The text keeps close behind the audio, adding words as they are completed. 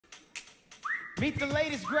Meet the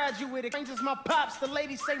latest graduate, it changes my pops. The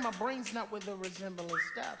ladies say my brain's not where the resemblance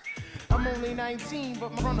stops. I'm only 19, but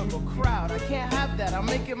in front of a crowd. I can't have that, I'm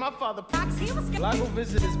making my father Poxy. Well, I go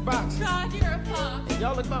visit his box. God, you're a pop.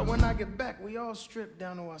 Y'all look about when I get back, we all strip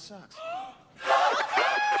down to our socks.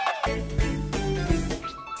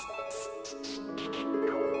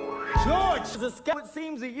 George, the scout, it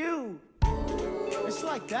seems to you. It's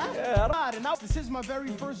like that? Yeah, And now this is my very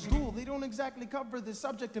first duel. They don't exactly cover this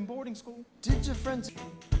subject in boarding school. Did your friends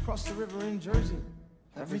cross the river in Jersey?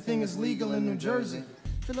 Everything is legal in New Jersey.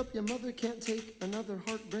 Philip, your mother can't take another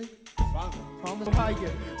heartbreak. Promise I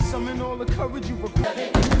get summon all the courage you require.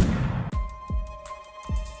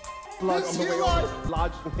 Yes, you are.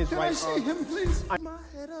 Lodged in his Can right I see arm. him, please? My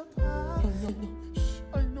head up high.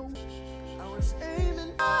 I know. I was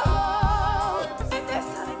aiming.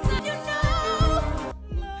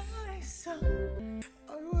 My son.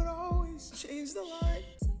 I would always change the light.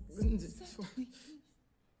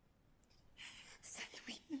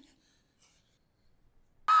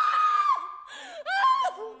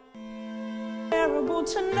 Terrible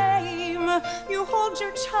to name. You hold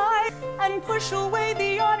your child and push away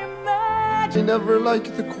the unimaginable. I never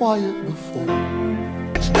liked the quiet before.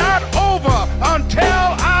 It's not over until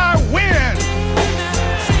I win.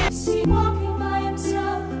 Walking by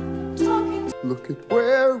himself, talking. Look at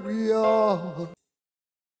where we are.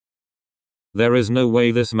 There is no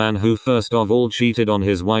way this man who first of all cheated on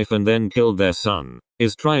his wife and then killed their son,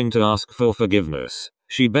 is trying to ask for forgiveness.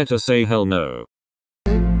 She better say hell no.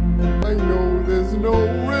 I know there's no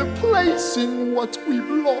replacing what we've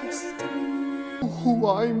lost. Who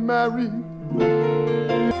I married.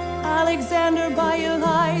 Alexander by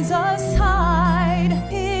Eliza's side.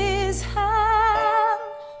 His hand.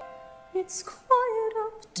 It's quiet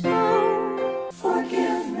uptown.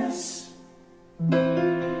 Forgiveness.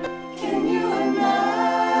 Can you imagine?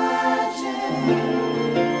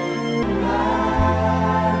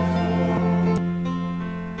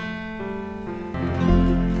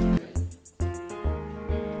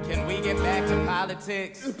 Can we get back to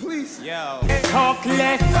politics? Please. Yo. Talk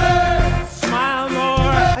less, smile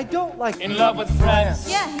more. I don't like in love with friends.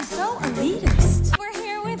 Yeah, he's so elitist. We're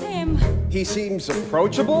here with him. He seems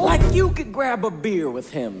approachable. Like you could grab a beer with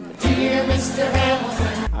him. Dear Mr.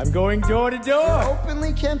 Hamilton. I'm going door to door.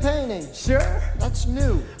 Openly campaigning. Sure. That's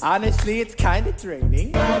new. Honestly, it's kind of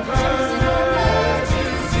draining. Yo!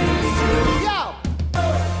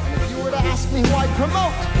 If you were to ask me who I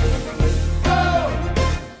promote,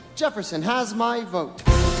 Jefferson has my vote.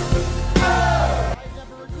 I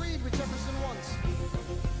never agreed with Jefferson once.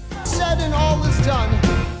 Said and all is done.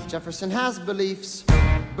 Jefferson has beliefs.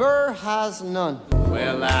 Burr has none.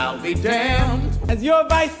 Well, I'll be damned. As your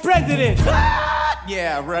vice president.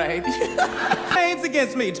 Yeah, right. Aims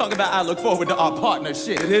against me. Talking about I look forward to our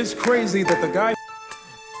partnership. It is crazy that the guy.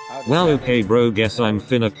 Well, okay bro, guess I'm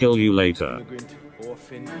finna kill you later. Immigrant,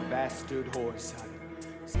 orphan, bastard horse.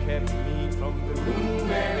 It's kept me from the room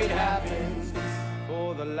where it happens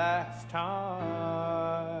for the last time.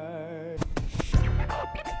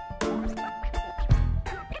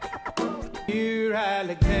 Dear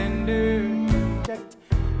Alexander,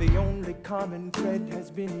 the only common thread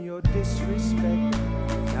has been your disrespect.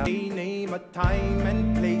 Now name a time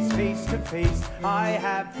and place, face to face. I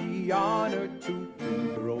have the honor to be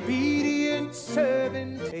your obedient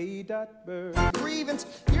servant, A. Burr. Grievance.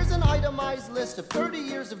 Here's an itemized list of 30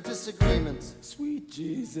 years of disagreements. Sweet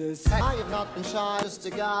Jesus. I have not been shy, just a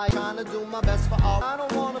guy trying to do my best for all. I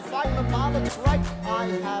don't want to fight the politics, right? I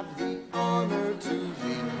have the honor to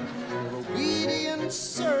be your obedient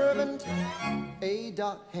servant, A.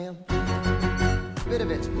 Ham. Bit of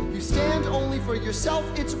it. You stand only for yourself.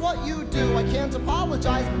 It's what you do. I can't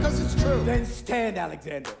apologize because it's true. Then stand,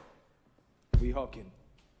 Alexander. We hawking.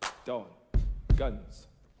 Dawn. Guns.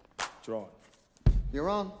 Drawn. You're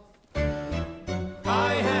on.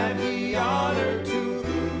 I have the honor to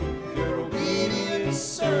be your obedient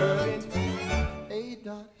servant, A.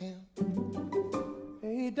 Ham.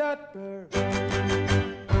 A. Burr.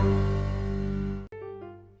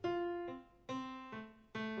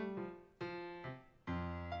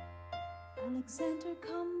 Alexander,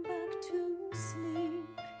 come back to sleep.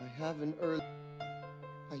 I have an early.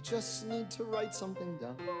 I just need to write something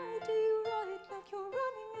down. Why do you write like you're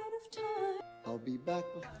running out of time? I'll be back.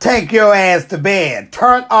 Take your ass to bed.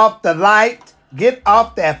 Turn off the light, get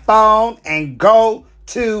off that phone, and go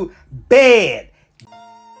to bed.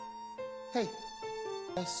 Hey,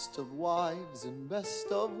 best of wives and best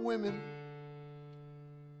of women.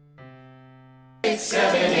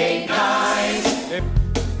 789.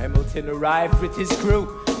 Hamilton arrived with his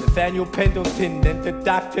crew. Nathaniel Pendleton and the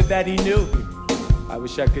doctor that he knew. I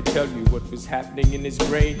wish I could tell you what was happening in his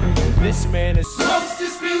brain. This man is most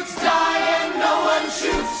disputes die and no one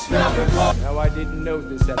shoots. Number 4. Now I didn't know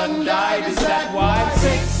this. One died, is that why?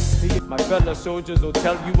 6. My fellow soldiers will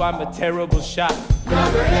tell you I'm a terrible shot.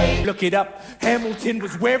 Number 8. Look it up. Hamilton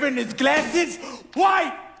was wearing his glasses.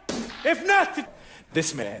 Why? If not,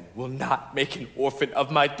 this man will not make an orphan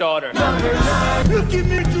of my daughter. Number 9. Look at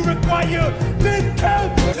me to require men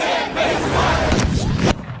count.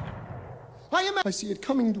 I see it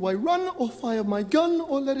coming. Do I run or fire my gun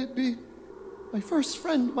or let it be my first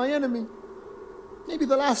friend, my enemy? Maybe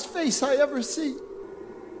the last face I ever see.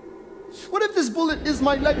 What if this bullet is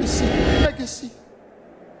my legacy? Legacy.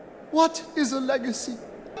 What is a legacy?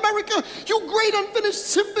 America, you great unfinished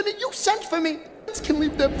symphony, you sent for me. Can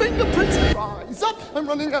leave their fingerprints. Rise up. I'm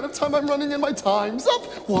running out of time. I'm running and my time's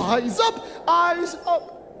up. Wise up. Eyes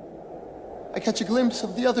up. I catch a glimpse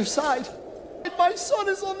of the other side. My son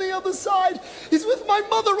is on the other side. He's with my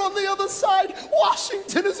mother on the other side.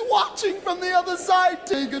 Washington is watching from the other side.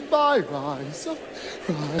 Say goodbye. Rise up.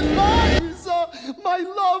 Rise up. My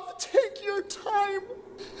love, take your time.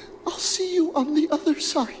 I'll see you on the other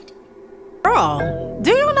side. Girl,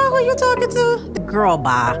 do you know who you're talking to? The girl,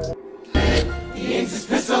 bye. He aims his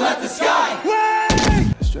pistol at the sky.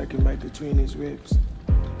 I struck him right between his ribs.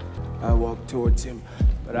 I walked towards him,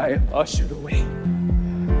 but I am ushered away.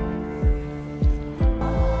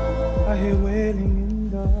 I hear wailing in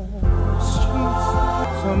the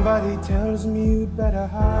streets. Somebody tells me you'd better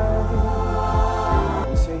hide.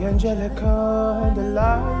 They say Angelica and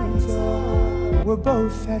Eliza were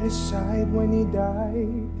both at his side when he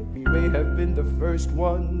died. He may have been the first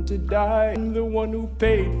one to die, and the one who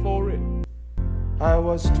paid for it. I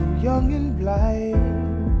was too young and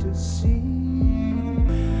blind to see.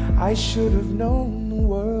 I should have known the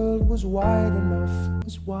world was wide enough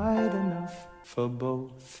for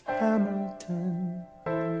both Hamilton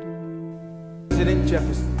and President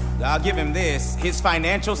Jefferson. I'll give him this. His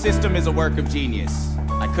financial system is a work of genius.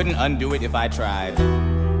 I couldn't undo it if I tried.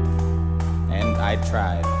 And I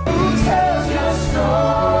tried.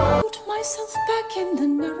 Put myself back in the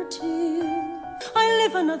narrative. I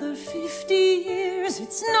live another 50 years.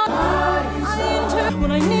 It's not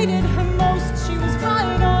when I needed her most, she was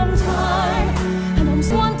right on time. And I'm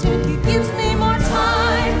wanted, he gives me more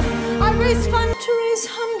time. I raise funds to raise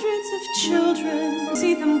hundreds of children,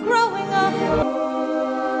 see them growing up.